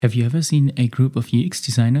Have you ever seen a group of UX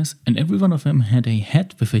designers and every one of them had a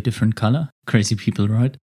hat with a different color? Crazy people,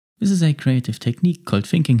 right? This is a creative technique called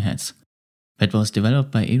thinking hats. That was developed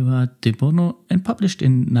by Eduard de Bono and published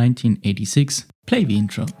in 1986. Play the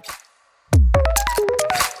intro.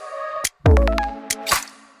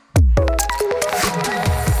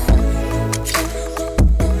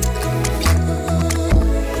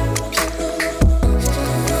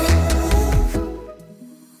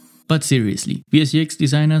 But seriously, we as UX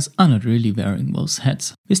designers are not really wearing those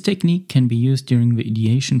hats. This technique can be used during the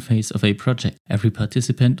ideation phase of a project. Every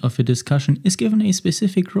participant of a discussion is given a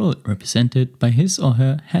specific role represented by his or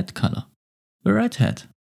her hat color. The red hat.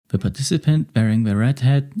 The participant wearing the red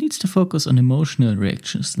hat needs to focus on emotional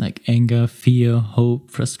reactions like anger, fear, hope,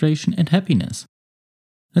 frustration, and happiness.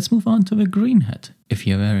 Let's move on to the green hat. If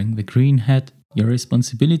you're wearing the green hat, your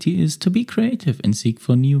responsibility is to be creative and seek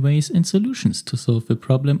for new ways and solutions to solve the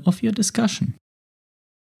problem of your discussion.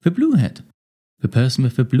 The blue hat. The person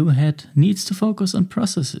with the blue hat needs to focus on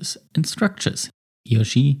processes and structures. He or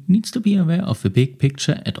she needs to be aware of the big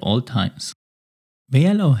picture at all times. The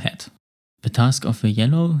yellow hat. The task of the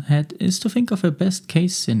yellow hat is to think of a best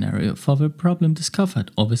case scenario for the problem discovered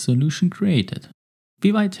or the solution created.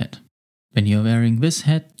 The white hat. When you're wearing this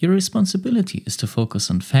hat, your responsibility is to focus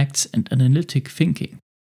on facts and analytic thinking.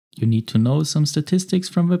 You need to know some statistics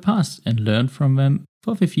from the past and learn from them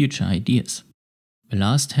for the future ideas. The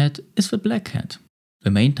last hat is the black hat. The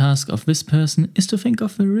main task of this person is to think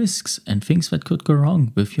of the risks and things that could go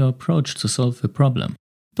wrong with your approach to solve the problem.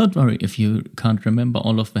 Don't worry if you can't remember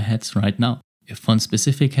all of the hats right now. If one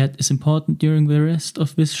specific hat is important during the rest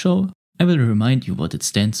of this show, I will remind you what it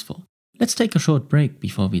stands for. Let's take a short break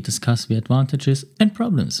before we discuss the advantages and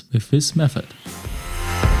problems with this method.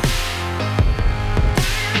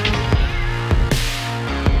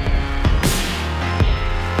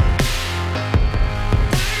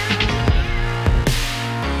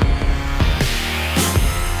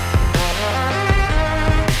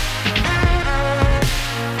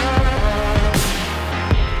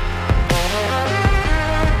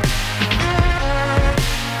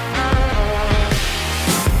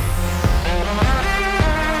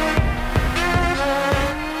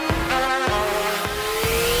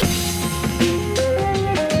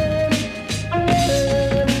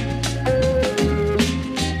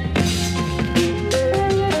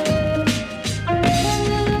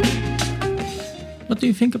 What do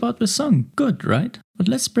you think about the song? Good, right? But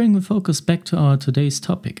let's bring the focus back to our today's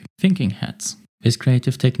topic, thinking hats. This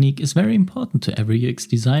creative technique is very important to every UX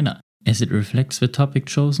designer, as it reflects the topic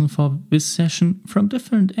chosen for this session from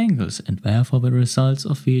different angles and therefore the results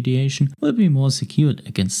of the ideation will be more secured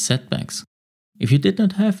against setbacks. If you did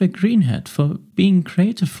not have a green hat for being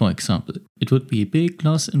creative, for example, it would be a big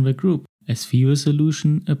loss in the group, as fewer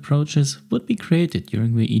solution approaches would be created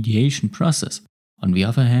during the ideation process. On the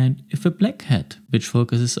other hand, if a black hat, which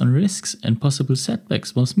focuses on risks and possible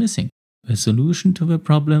setbacks, was missing, the solution to the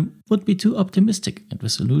problem would be too optimistic and the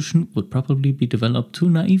solution would probably be developed too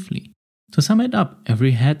naively. To sum it up,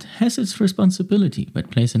 every hat has its responsibility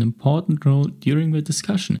that plays an important role during the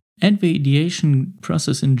discussion and the ideation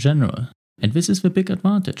process in general. And this is the big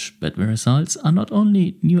advantage, that the results are not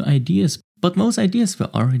only new ideas, but most ideas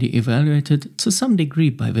were already evaluated to some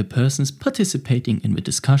degree by the persons participating in the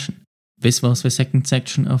discussion. This was the second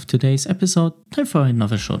section of today's episode. Time for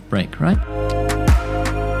another short break, right?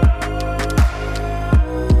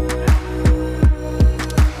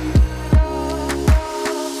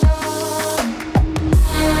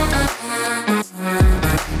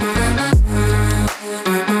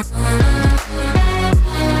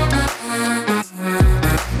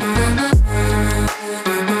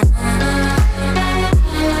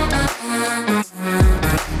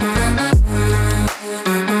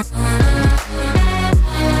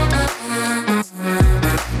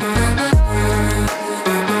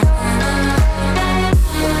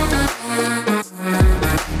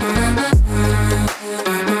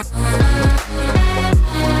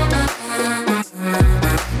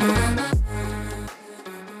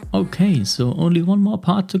 Okay, so only one more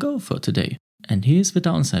part to go for today. And here's the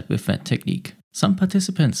downside with that technique. Some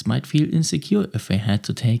participants might feel insecure if they had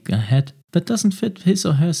to take a hat that doesn't fit his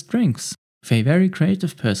or her strengths. If a very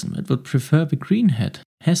creative person that would prefer the green hat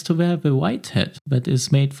has to wear the white hat that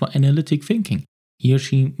is made for analytic thinking, he or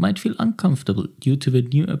she might feel uncomfortable due to the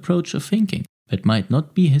new approach of thinking that might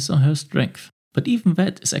not be his or her strength. But even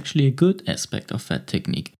that is actually a good aspect of that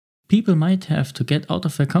technique. People might have to get out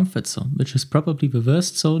of their comfort zone, which is probably the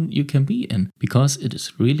worst zone you can be in, because it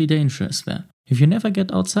is really dangerous there. If you never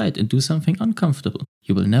get outside and do something uncomfortable,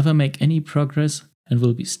 you will never make any progress and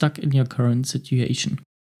will be stuck in your current situation.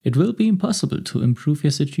 It will be impossible to improve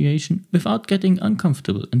your situation without getting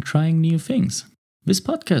uncomfortable and trying new things. This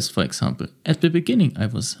podcast, for example, at the beginning I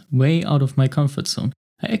was way out of my comfort zone.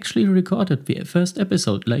 I actually recorded the first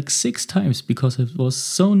episode like 6 times because I was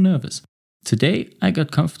so nervous. Today I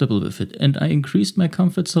got comfortable with it and I increased my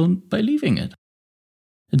comfort zone by leaving it.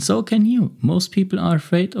 And so can you. Most people are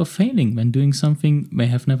afraid of failing when doing something they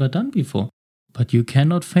have never done before. But you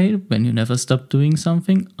cannot fail when you never stop doing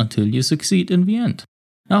something until you succeed in the end.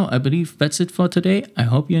 Now, I believe that's it for today. I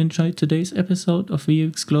hope you enjoyed today's episode of the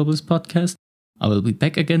UX Global's podcast. I will be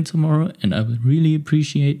back again tomorrow and I will really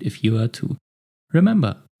appreciate if you are too.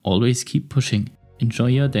 Remember, always keep pushing. Enjoy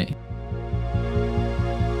your day.